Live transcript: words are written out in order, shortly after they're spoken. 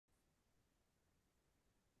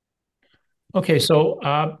Okay,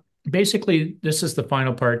 so basically, this is the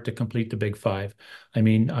final part to complete the Big Five. I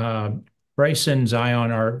mean, Bryce and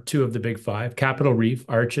Zion are two of the Big Five. Capitol Reef,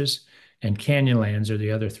 Arches, and Canyonlands are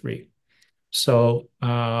the other three. So,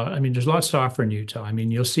 I mean, there's lots to offer in Utah. I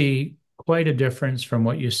mean, you'll see quite a difference from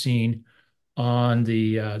what you've seen on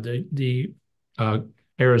the uh,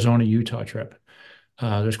 Arizona Utah trip.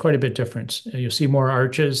 There's quite a bit difference. You'll see more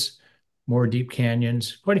arches, more deep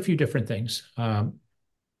canyons, quite a few different things.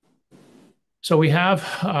 So we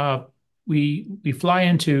fly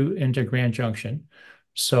into Grand Junction.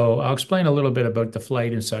 So I'll explain a little bit about the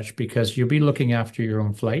flight and such because you'll be looking after your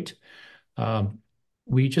own flight. Um,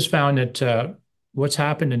 we just found that what's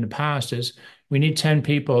happened in the past is we need 10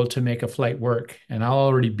 people to make a flight work, and I'll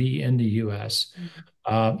already be in the US.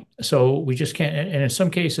 So we just can't, and in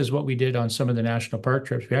some cases, what we did on some of the national park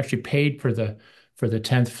trips, we actually paid for the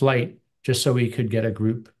 10th flight just so we could get a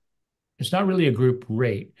group. It's not really a group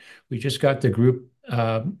rate. We just got the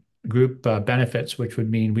group benefits, which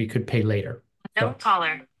would mean we could pay later. Unknown So,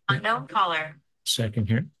 caller. Unknown caller. second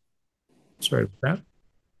here. Sorry about that.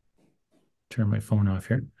 Turn my phone off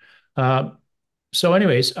here. Uh, so,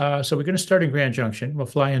 anyways, so we're going to start in Grand Junction. We'll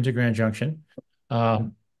fly into Grand Junction,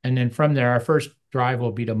 and then from there, our first drive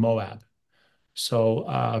will be to Moab.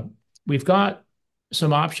 So, we've got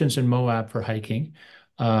some options in Moab for hiking.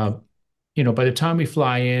 Uh, by the time we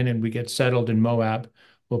fly in and we get settled in Moab,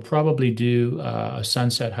 we'll probably do a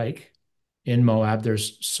sunset hike in Moab.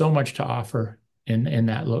 There's so much to offer in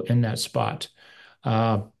that spot.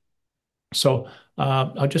 Uh, so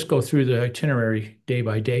I'll just go through the itinerary day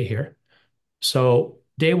by day here. So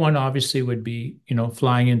day one obviously would be,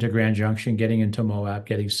 flying into Grand Junction, getting into Moab,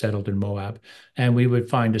 getting settled in Moab, and we would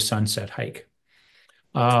find a sunset hike.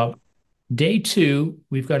 Uh, Day two,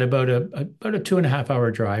 we've got about a 2.5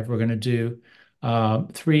 hour drive. We're going to do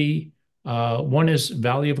three. One is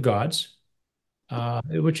Valley of Gods,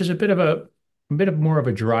 which is a bit of more of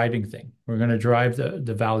a driving thing. We're going to drive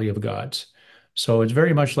the Valley of Gods. So it's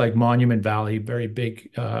very much like Monument Valley, very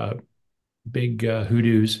big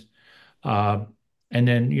hoodoos. Uh, and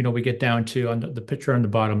then, we get down to on the picture on the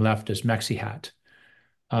bottom left is Mexi Hat.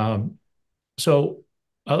 Um, so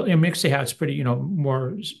Mixie Hat's pretty,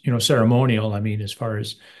 more, ceremonial. I mean,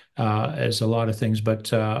 as a lot of things,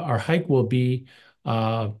 but our hike will be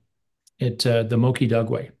uh, at the Moki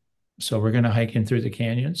Dugway. So we're going to hike in through the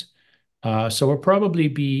canyons. So we'll probably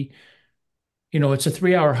be, it's a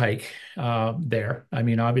 3 hour hike there. I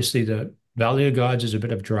mean, obviously the Valley of Gods is a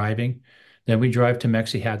bit of driving. Then we drive to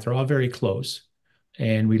Mexi Hat. They're all very close.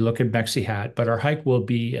 And we look at Mexi Hat, but our hike will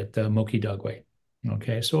be at the Moki Dugway.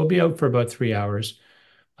 Okay, so we'll be out for about 3 hours,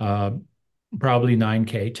 uh, probably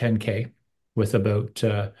 9K, 10K, with about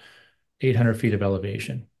 800 feet of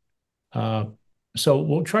elevation. Uh, so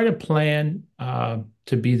we'll try to plan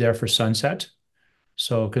to be there for sunset.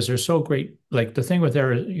 So, because they're so great, like the thing with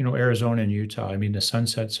Arizona and Utah, I mean, the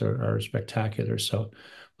sunsets are spectacular. So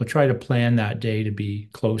we'll try to plan that day to be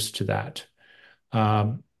close to that,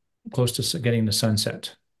 um, close to getting the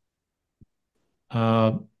sunset.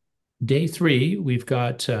 Uh, Day three, we've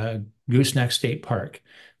got Gooseneck State Park.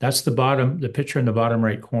 That's the picture in the bottom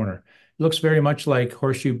right corner. It looks very much like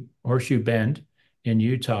Horseshoe Bend in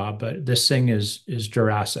Utah, but this thing is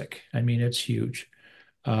Jurassic. I mean, it's huge.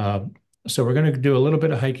 Uh, so we're going to do a little bit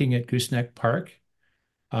of hiking at Gooseneck Park.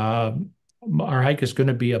 Um, our hike is going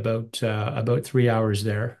to be about 3 hours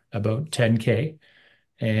there, about 10K,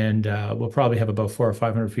 and we'll probably have about 400 or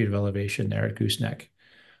 500 feet of elevation there at Gooseneck.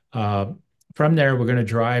 Uh, from there, we're going to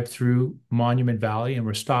drive through Monument Valley and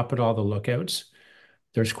we'll stop at all the lookouts.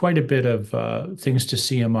 There's quite a bit of things to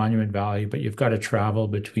see in Monument Valley, but you've got to travel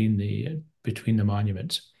between the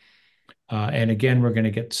monuments. And again, we're going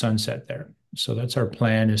to get sunset there. So that's our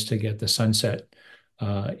plan is to get the sunset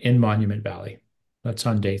in Monument Valley. That's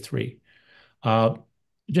on day three. Uh,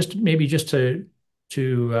 just to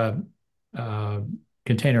uh,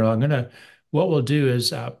 container, what we'll do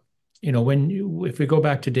is if we go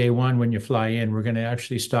back to day one, when you fly in, we're going to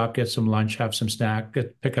actually stop, get some lunch, have some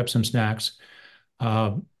pick up some snacks.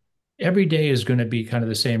 Uh, every day is going to be kind of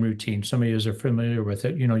the same routine. Some of you are familiar with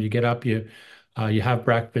it. You get up, you have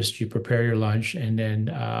breakfast, you prepare your lunch, and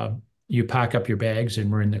then you pack up your bags,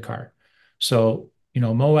 and we're in the car. So,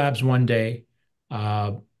 Moab's one day.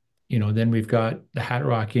 Uh, then we've got the Hat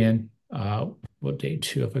Rock Inn. Day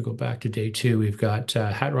two? If I go back to day two, we've got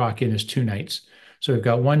Hat Rock Inn is 2 nights. So we've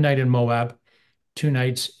got one night in Moab, 2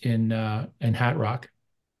 nights in Hat Rock,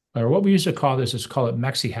 or what we used to call this is call it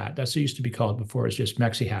Mexi Hat. That's what it used to be called before. It's just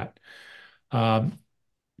Mexi Hat. Um,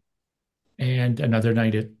 and another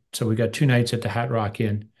night so we got 2 nights at the Hat Rock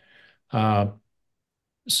Inn. Uh,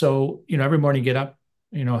 so every morning you get up,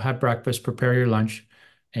 have breakfast, prepare your lunch,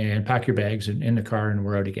 and pack your bags in the car, and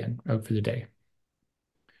we're out again, out for the day.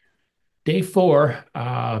 Day four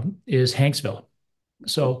is Hanksville.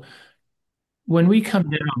 So when we come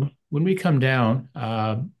down,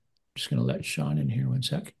 just going to let Sean in here one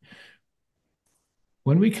sec.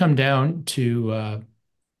 When we come down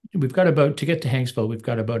we've got about to get to Hanksville, we've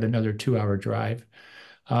got about another 2 hour drive.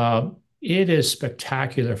 Uh, it is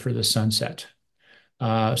spectacular for the sunset.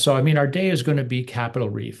 So I mean, our day is going to be Capitol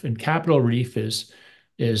Reef, and Capitol Reef is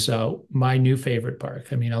my new favorite park.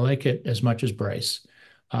 I mean, I like it as much as Bryce.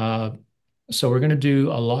 Uh, so we're going to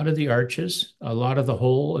do a lot of the arches, a lot of the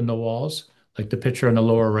hole in the walls. Like the picture on the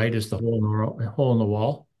lower right is the hole in the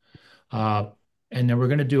wall. Uh, and then we're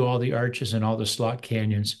going to do all the arches and all the slot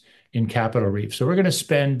canyons in Capitol Reef. So we're going to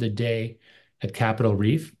spend the day at Capitol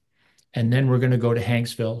Reef, and then we're going to go to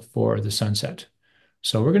Hanksville for the sunset.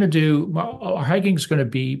 So we're going to do our hiking is going to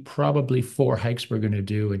be probably 4 hikes we're going to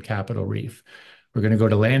do in Capitol Reef. We're going to go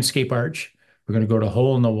to Landscape Arch. We're going to go to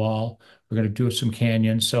Hole in the Wall. We're going to do some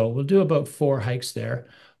canyons. So we'll do about 4 hikes there,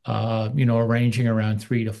 ranging around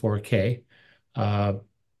 3 to 4K. Uh,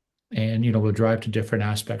 and we'll drive to different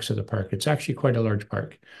aspects of the park. It's actually quite a large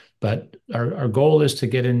park, but our goal is to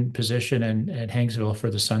get in position and at Hanksville for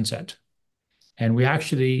the sunset. And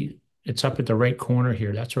it's up at the right corner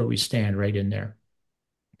here. That's where we stand, right in there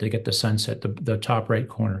to get the sunset, the top right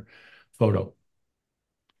corner photo.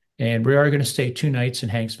 And we are going to stay 2 nights in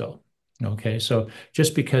Hanksville. Okay, so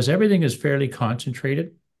just because everything is fairly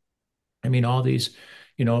concentrated, I mean, all these,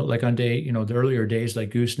 like on the earlier days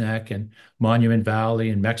like Gooseneck and Monument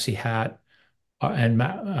Valley and Mexi Hat and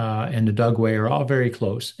the Dugway are all very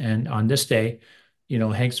close. And on this day,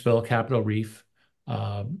 Hanksville, Capitol Reef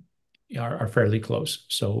are fairly close.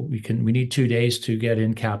 So we need 2 days to get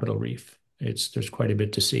in Capitol Reef. There's quite a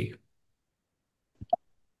bit to see.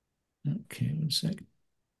 Okay, one second.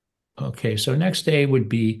 Okay, so next day would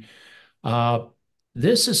be uh,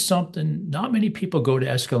 this is something not many people go to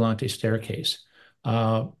Escalante Staircase.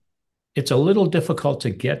 Uh, it's a little difficult to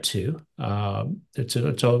get to. It's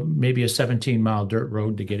maybe a 17-mile dirt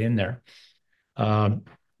road to get in there. Um,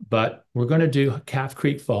 but we're going to do Calf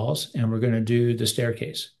Creek Falls and we're going to do the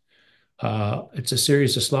staircase. It's a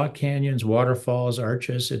series of slot canyons, waterfalls,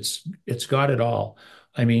 arches. It's got it all.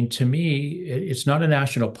 I mean, to me, it's not a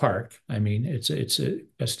national park. I mean, it's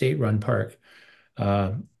a state-run park,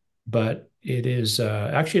 uh, but it is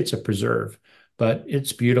actually it's a preserve, but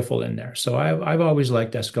it's beautiful in there. So I've always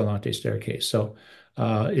liked Escalante Staircase. So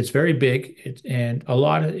it's very big, and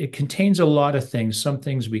it contains a lot of things. Some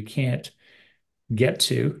things we can't get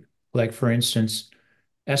to, like for instance.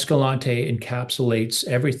 Escalante encapsulates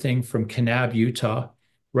everything from Kanab, Utah,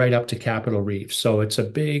 right up to Capitol Reef. So it's a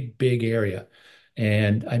big, big area.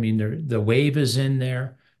 And I mean, the Wave is in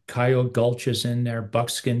there, Coyote Gulch is in there,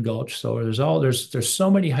 Buckskin Gulch. So there's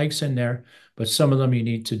so many hikes in there, but some of them you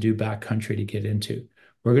need to do backcountry to get into.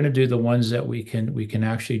 We're going to do the ones that we can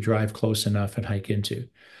actually drive close enough and hike into.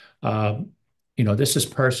 Um, this is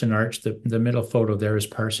Parson Arch. The middle photo there is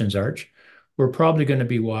Parsons Arch. We're probably going to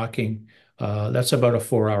be walking. That's about a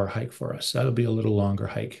 4 hour hike for us. That'll be a little longer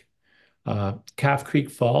hike. Calf Creek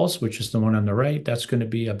Falls, which is the one on the right,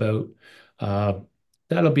 uh,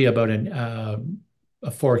 that'll be about a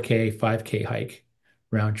 4K, 5K hike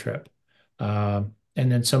round trip. And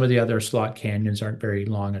then some of the other slot canyons aren't very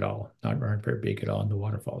long at all, aren't very big at all in the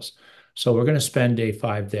waterfalls. So we're going to spend day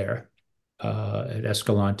 5 there at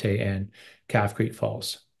Escalante and Calf Creek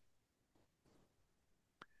Falls.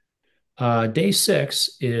 Day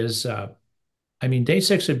 6 is I mean, day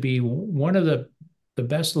 6 would be one of the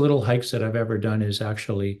best little hikes that I've ever done is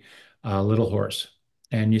actually Little Horse.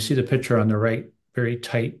 And you see the picture on the right, very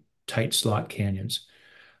tight slot canyons.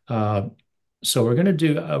 Uh, so we're gonna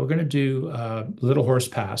do Little Horse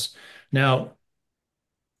Pass. Now,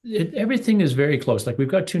 everything is very close. Like we've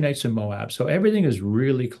got 2 nights in Moab, so everything is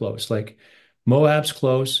really close. Like Moab's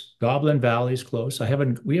close, Goblin Valley's close.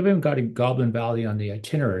 We haven't got a Goblin Valley on the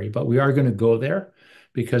itinerary, but we are going to go there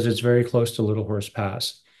because it's very close to Little Horse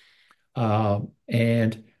Pass.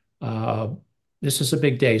 And this is a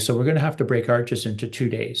big day, so we're going to have to break Arches into 2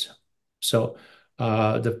 days. So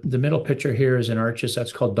the middle picture here is an Arches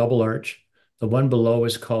that's called Double Arch. The one below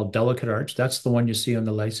is called Delicate Arch. That's the one you see on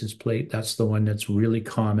the license plate. That's the one that's really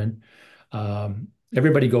common.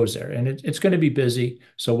 Everybody goes there, and it's going to be busy,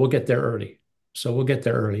 so we'll get there early.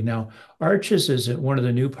 Now, Arches is at one of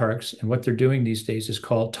the new parks, and what they're doing these days is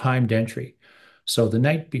called timed entry. So the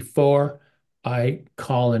night before, I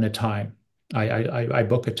call in a time. I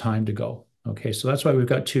book a time to go. Okay, so that's why we've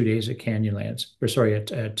got 2 days at Canyonlands, or sorry,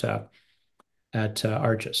 at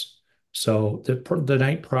Arches. So the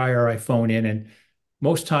night prior, I phone in, and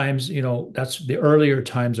most times, that's the earlier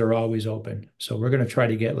times are always open. So we're going to try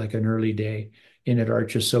to get like an early day in at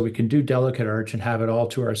Arches so we can do Delicate Arch and have it all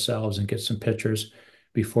to ourselves and get some pictures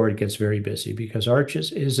before it gets very busy because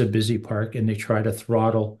Arches is a busy park and they try to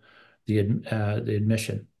throttle the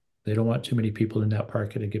admission. They don't want too many people in that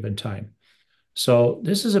park at a given time. So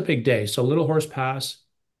this is a big day. So Little Horse Pass.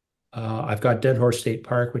 I've got Dead Horse State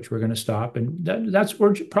Park, which we're going to stop, and that's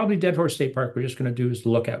we're probably Dead Horse State Park. We're just going to do is the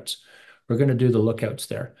lookouts. We're going to do the lookouts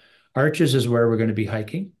there. Arches is where we're going to be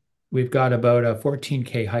hiking. We've got about a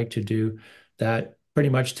 14K hike to do that pretty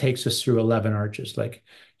much takes us through 11 arches. Like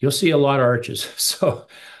you'll see a lot of arches. So,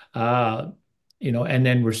 and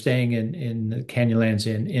then we're staying in the Canyonlands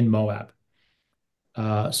in Moab.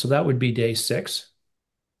 So that would be day 6.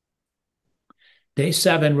 Day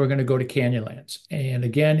 7, we're going to go to Canyonlands. And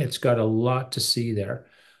again, it's got a lot to see there.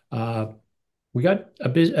 Uh, we got a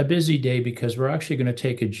busy day because we're actually going to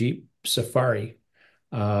take a Jeep safari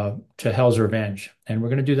to Hell's Revenge. And we're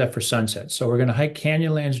going to do that for sunset. So we're going to hike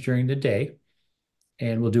Canyonlands during the day.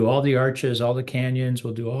 And we'll do all the arches, all the canyons.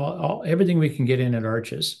 We'll do all everything we can get in at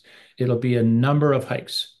Arches. It'll be a number of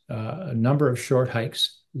hikes, a number of short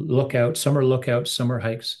hikes, lookouts, summer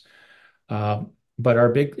hikes. Uh, but our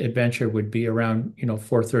big adventure would be around,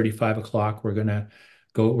 4:30, 5 o'clock. We're gonna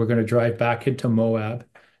drive back into Moab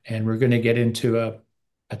and we're gonna get into a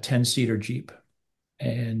 10-seater Jeep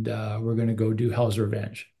and we're gonna go do Hell's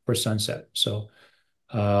Revenge for sunset. So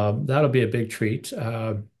that'll be a big treat.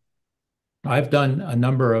 I've done a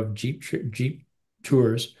number of Jeep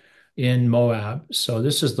tours in Moab, so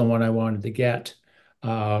this is the one I wanted to get.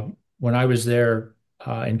 Uh, when I was there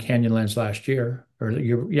in Canyonlands last year,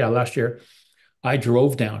 last year, I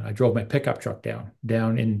drove down. I drove my pickup truck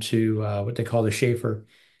down into what they call the Schaefer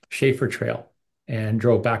Trail, and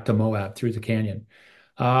drove back to Moab through the canyon.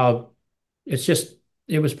 Uh, it's just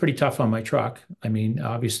it was pretty tough on my truck. I mean,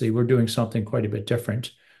 obviously, we're doing something quite a bit different,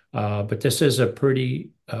 but this is a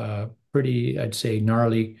pretty, I'd say,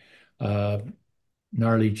 uh,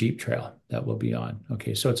 gnarly Jeep trail that we'll be on.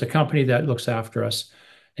 Okay, so it's a company that looks after us,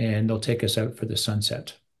 and they'll take us out for the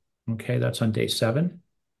sunset. Okay, that's on day 7.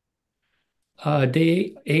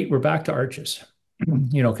 Day 8, we're back to Arches,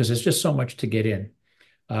 because there's just so much to get in.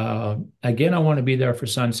 Again, I want to be there for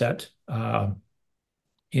sunset. I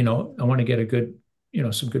want to get a good,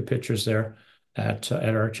 some good pictures there at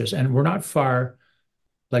Arches, and we're not far.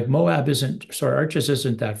 Like Arches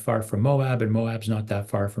isn't that far from Moab, and Moab's not that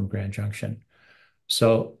far from Grand Junction.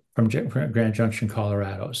 So from Grand Junction,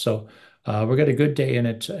 Colorado. So we're got a good day in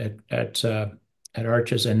it at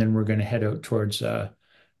Arches, and then we're going to head out towards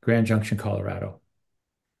Grand Junction, Colorado.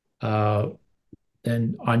 Uh,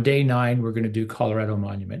 then on day 9, we're going to do Colorado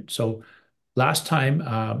Monument. So last time,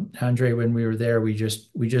 Andre, when we were there, we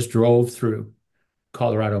just drove through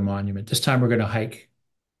Colorado Monument. This time we're going to hike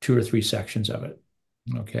 2 or 3 sections of it,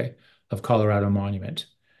 okay, of Colorado Monument.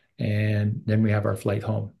 And then we have our flight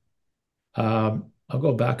home. I'll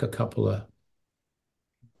go back a couple of.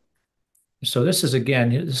 So this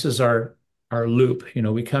is our loop.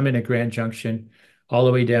 We come in at Grand Junction, all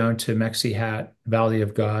the way down to Mexi Hat, Valley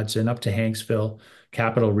of Gods, and up to Hanksville.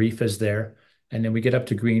 Capitol Reef is there, and then we get up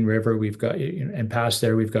to Green River. We've got and past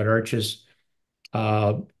there we've got Arches,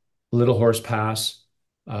 uh, Little Horse Pass,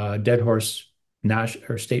 Dead Horse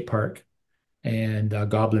State Park, and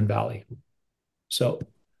Goblin Valley. So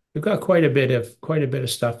we've got quite a bit of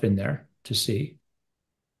stuff in there to see.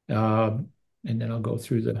 And then I'll go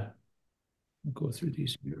through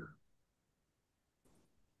these here.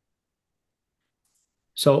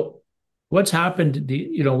 So what's happened,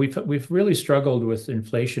 we've really struggled with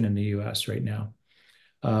inflation in the US right now.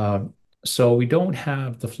 So we don't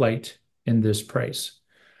have the flight in this price.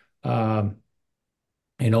 Um,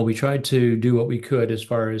 we tried to do what we could as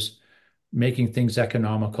far as making things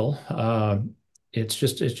economical. It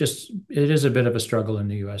is a bit of a struggle in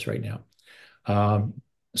the US right now. Um,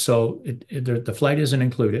 so the flight isn't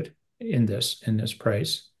included in this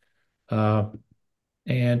price. Uh,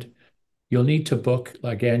 and you'll need to book,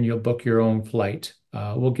 again, you'll book your own flight.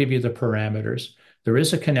 We'll give you the parameters. There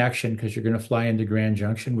is a connection because you're going to fly into Grand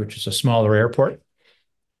Junction, which is a smaller airport,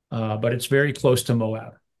 but it's very close to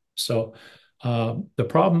Moab. So the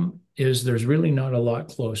problem is there's really not a lot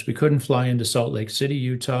close. We couldn't fly into Salt Lake City,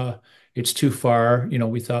 Utah. It's too far.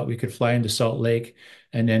 We thought we could fly into Salt Lake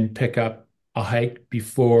and then pick up a hike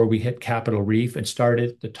before we hit Capitol Reef and start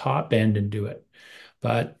at the top end and do it.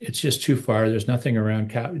 But it's just too far. There's nothing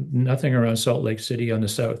around Salt Lake City on the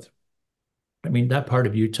south. I mean, that part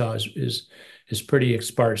of Utah is pretty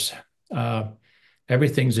sparse. Uh,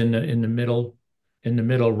 Everything's in the middle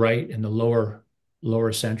right, in the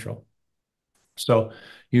lower central. So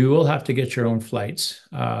you will have to get your own flights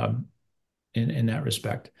in that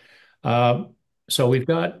respect. Uh, so we've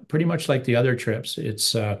got pretty much like the other trips.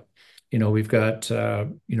 It's we've got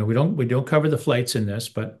we don't cover the flights in this,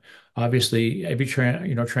 but obviously every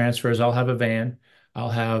transfers. I'll have a van. I'll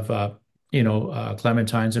have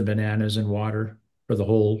clementines and bananas and water for the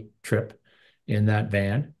whole trip in that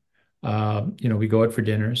van. We go out for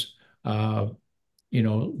dinners. Uh,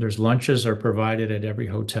 there's lunches are provided at every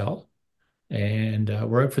hotel, and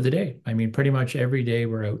we're out for the day. I mean, pretty much every day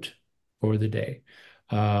we're out for the day,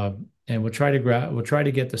 and we'll try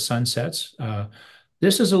to get the sunsets.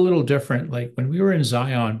 This is a little different. Like when we were in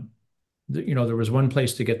Zion, there was one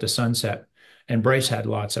place to get the sunset, and Bryce had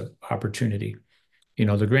lots of opportunity.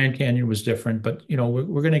 The Grand Canyon was different, but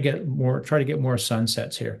we're going to try to get more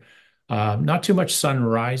sunsets here. Not too much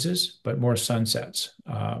sunrises, but more sunsets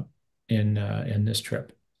in this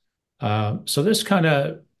trip. So this kind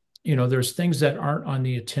of, there's things that aren't on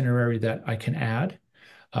the itinerary that I can add.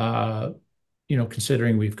 Uh,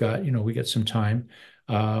 considering we get some time.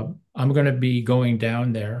 I'm going to be going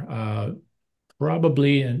down there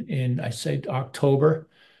probably in I say October,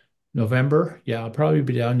 November. Yeah, I'll probably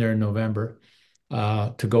be down there in November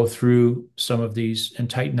to go through some of these and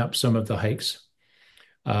tighten up some of the hikes.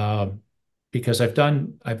 Um, because I've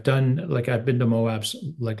been to Moab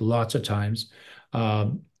like lots of times.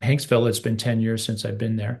 Hanksville, it's been 10 years since I've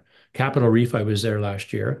been there. Capitol Reef, I was there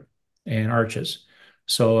last year, and Arches.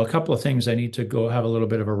 So a couple of things I need to go have a little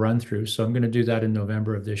bit of a run through. So I'm going to do that in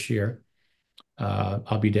November of this year.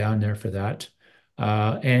 I'll be down there for that.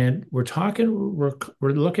 And we're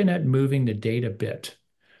looking at moving the date a bit.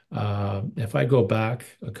 If I go back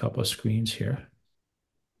a couple of screens here,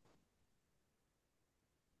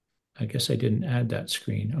 I guess I didn't add that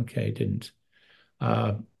screen. Okay, I didn't.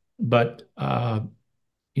 Uh, but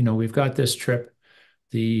we've got this trip,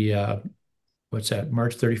 the what's that,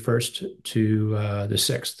 March 31st to the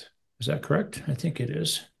 6th. Is that correct? I think it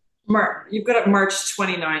is. You've got it March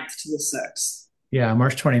 29th to the 6th. Yeah,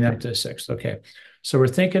 March 29th to the 6th. Okay. So we're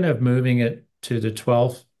thinking of moving it to the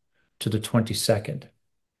 12th to the 22nd.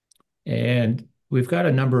 And we've got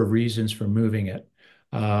a number of reasons for moving it.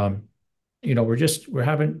 Um, we're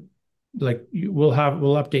having like we'll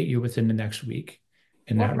update you within the next week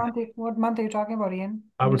in that. What month are you talking about, Ian?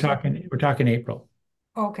 Uh, When we're you say talking we're talking April.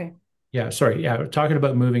 okay, Yeah, sorry. Yeah, we're talking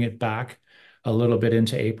about moving it back a little bit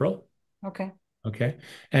into April. okay. Okay.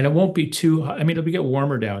 And it won't be too hot. I mean, it'll get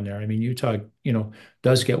warmer down there. I mean, Utah,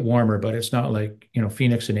 does get warmer, but it's not like,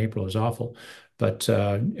 Phoenix in April is awful. But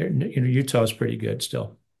Utah is pretty good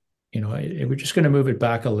still. We're just going to move it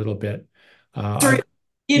back a little bit. Sorry,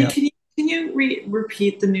 Ian, Yeah, can you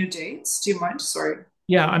repeat the new dates? Do you mind? Sorry.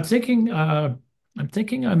 yeah, I'm thinking of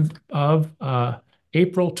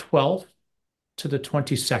April 12th to the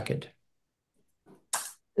 22nd.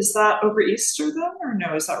 Is that over Easter then, or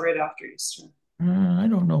no? Is that right after Easter? I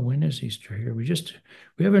don't know when is Easter here.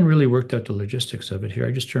 We haven't really worked out the logistics of it here.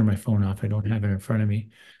 I just turned my phone off. I don't have it in front of me.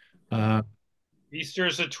 Uh,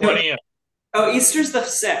 Easter's the No. 20th. Oh, Easter's the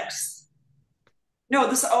 6th. No,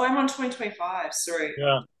 I'm on 2025. Sorry.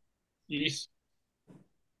 Yeah. East.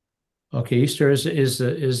 okay, Easter is the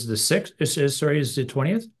 6th. Is the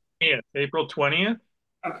 20th? 20th, April 20th.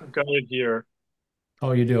 Okay. I've got it here.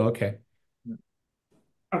 Oh, you do. Okay.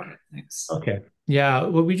 Okay. Thanks. Okay. Yeah.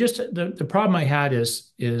 Well, the problem I had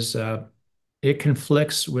is it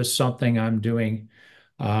conflicts with something I'm doing,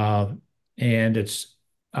 uh, and it's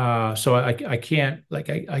so I can't like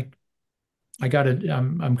I got to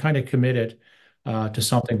I'm kind of committed to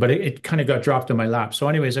something, but it kind of got dropped in my lap. So,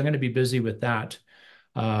 anyways, I'm going to be busy with that.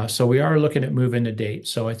 So we are looking at moving the date.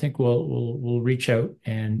 So I think we'll reach out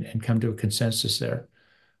and come to a consensus there.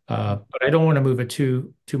 But I don't want to move it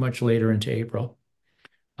too much later into April.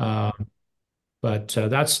 Uh, but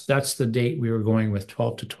that's the date we were going with,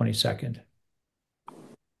 12th to 22nd.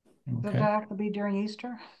 Does Okay. that have to be during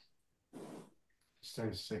Easter?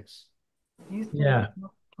 Say six. Easter Yeah. is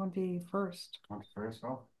 21st 21st.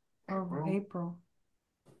 Oh, of April. April.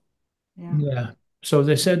 Yeah. Yeah. So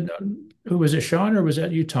they said, who was it, Sean, or was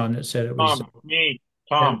that you, Tom, that said it was? Me,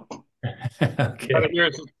 Yeah. Tom. Got it Okay. here.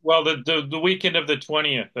 Well, the weekend of the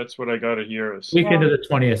 20th. That's what I got it here is Weekend Yeah. of the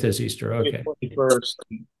 20th is Easter. Okay. 21st.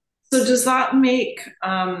 So does that make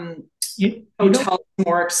You know, hotels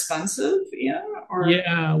more expensive? Yeah. Or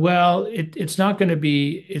yeah, well, it's going to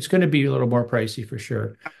be a little more pricey for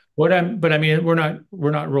sure. But I mean, we're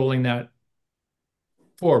not rolling that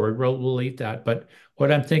forward. We'll eat that. But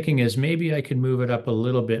what I'm thinking is maybe I can move it up a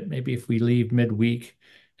little bit. Maybe if we leave midweek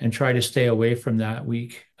and try to stay away from that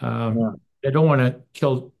week. Yeah. I don't want to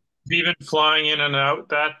kill. Even flying in and out,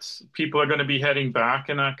 that people are going to be heading back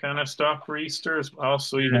and that kind of stuff for Easter as well.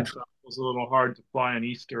 So even Yeah. travel is a little hard to fly on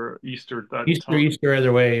Easter at that Easter, time. Easter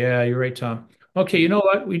either way. Yeah, you're right, Tom. Okay, you know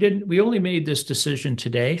what? We only made this decision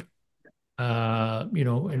today. And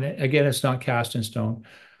again, it's not cast in stone.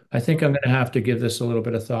 I think I'm going to have to give this a little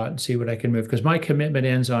bit of thought and see what I can move because my commitment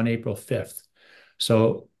ends on April 5th.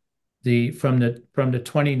 So from the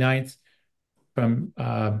 29th, from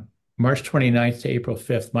March 29th to April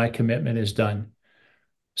 5th, my commitment is done.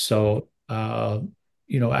 So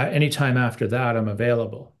anytime after that, I'm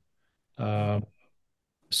available. Uh,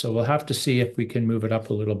 so we'll have to see if we can move it up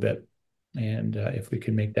a little bit and if we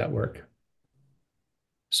can make that work.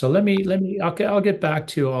 So I'll get back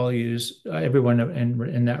to all yous, everyone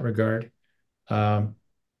in that regard, um,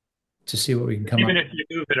 to see what we can come up. Even if you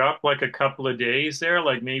move it up like a couple of days there,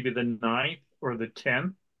 like maybe the 9th or the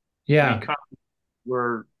 10th, we Yeah, come,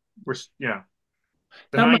 we're, yeah,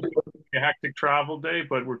 the that might, 9th will be a hectic travel day,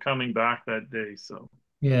 but we're coming back that day. So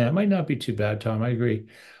yeah, it might not be too bad, Tom. I agree.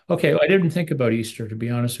 Okay, well, I didn't think about Easter, to be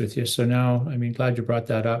honest with you. So now, I mean, glad you brought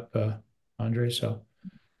that up, Andre. So,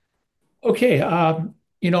 okay, I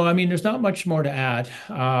mean, there's not much more to add.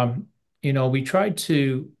 We tried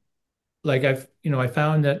to, like, I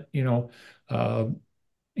found that, uh,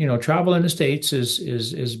 travel in the States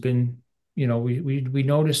is been, we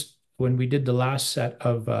noticed when we did the last set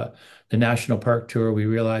of the national park tour, we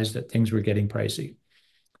realized that things were getting pricey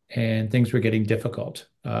and things were getting difficult,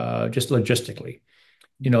 just logistically.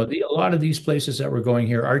 A lot of these places that we're going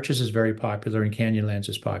here, Arches is very popular and Canyonlands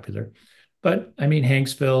is popular, but I mean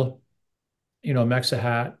Hanksville,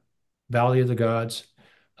 Mexahat, Valley of the Gods,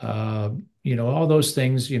 all those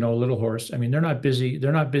things, Little Horse. I mean, they're not busy.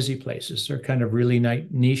 They're not busy places. They're kind of really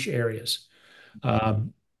niche areas.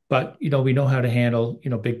 Um, but we know how to handle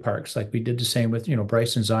big parks. Like we did the same with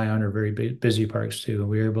Bryce and Zion are very busy parks too, and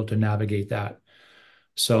we were able to navigate that.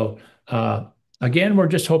 So again, we're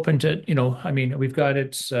just hoping to I mean, we've got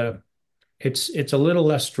it's a little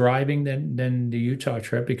less driving than the Utah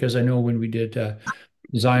trip because I know when we did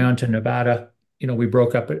Zion to Nevada, we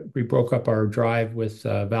broke up our drive with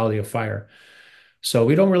Valley of Fire. So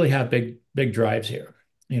we don't really have big drives here,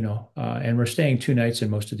 and we're staying 2 nights in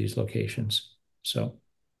most of these locations. So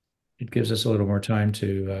it gives us a little more time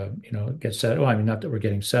to, get settled. Well, I mean, not that we're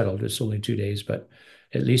getting settled, it's only 2 days, but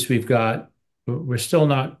at least we're still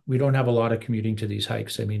not, we don't have a lot of commuting to these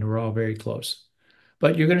hikes. I mean, we're all very close.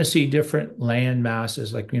 But you're going to see different land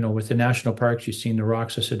masses, like, with the national parks, you've seen the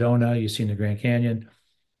Rocks of Sedona, you've seen the Grand Canyon,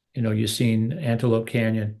 you've seen Antelope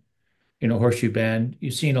Canyon, Horseshoe Bend.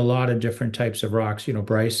 You've seen a lot of different types of rocks,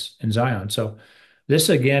 Bryce and Zion. So this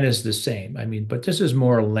again is the same. I mean, but this is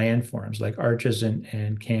more landforms like arches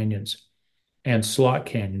and canyons and slot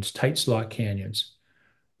canyons, tight slot canyons,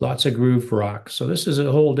 lots of groove rock. So this is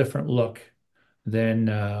a whole different look than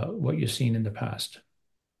what you've seen in the past.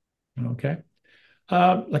 Okay.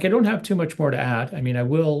 Like I don't have too much more to add. I mean, I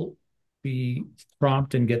will be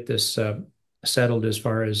prompt and get this settled as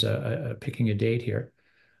far as picking a date here.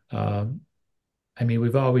 Um, I mean,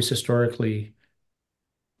 we've always historically,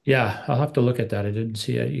 yeah, I'll have to look at that. I didn't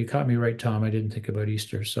see it. You caught me right, Tom. I didn't think about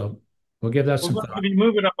Easter. So we'll give that well, some look, thought. if you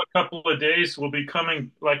move it up a couple of days, we'll be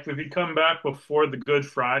coming, like if you come back before the Good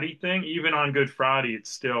Friday thing, even on Good Friday, it's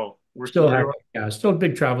still, Still have, yeah, still a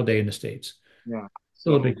big travel day in the States. yeah.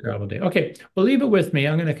 Still a So big travel day. Okay, well, leave it with me.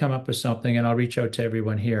 I'm going to come up with something and I'll reach out to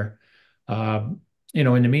everyone here. In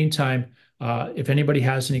the meantime, if anybody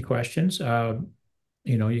has any questions,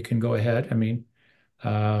 you can go ahead. I mean,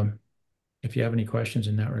 um, if you have any questions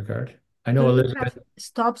in that regard. I Do know you have Elizabeth.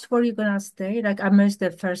 stops where you're gonna stay? Like I missed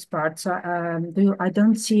the first part, so I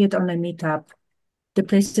don't see it on the meetup. The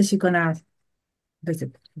places you're gonna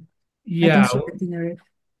visit. I don't Yeah, see the itinerary.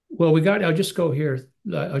 well, I'll just go here.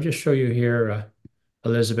 I'll just show you here,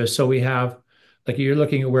 Elizabeth. So we have, like, you're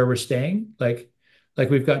looking at where we're staying. Like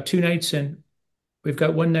we've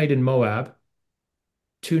got one night in Moab,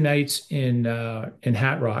 2 nights in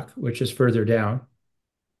Hat Rock, which is further down,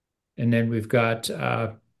 and then we've got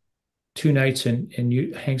 2 nights in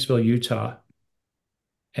Hanksville, Utah,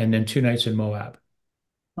 and then 2 nights in Moab.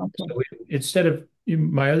 Okay. So instead of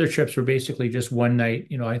my other trips were basically just one night.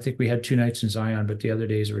 I think we had 2 nights in Zion, but the other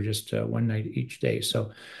days were just one night each day.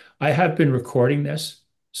 So I have been recording this,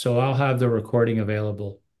 so I'll have the recording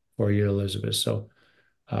available for you, Elizabeth. So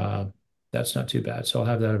uh, that's not too bad. So I'll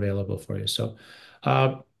have that available for you. So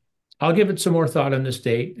uh, I'll give it some more thought on this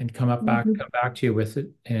date and Mhm. come back to you with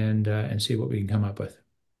it and see what we can come up with.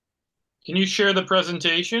 can you share the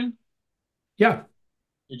presentation? Yeah,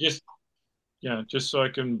 You just, yeah, just so I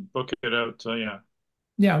can book it out. Yeah.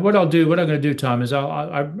 yeah. What I'm going to do, Tom, is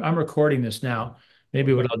I'm recording this now,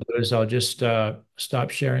 maybe what I'll do is I'll just stop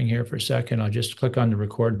sharing here for a second. I'll just click on the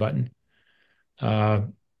record button,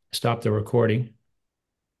 stop the recording.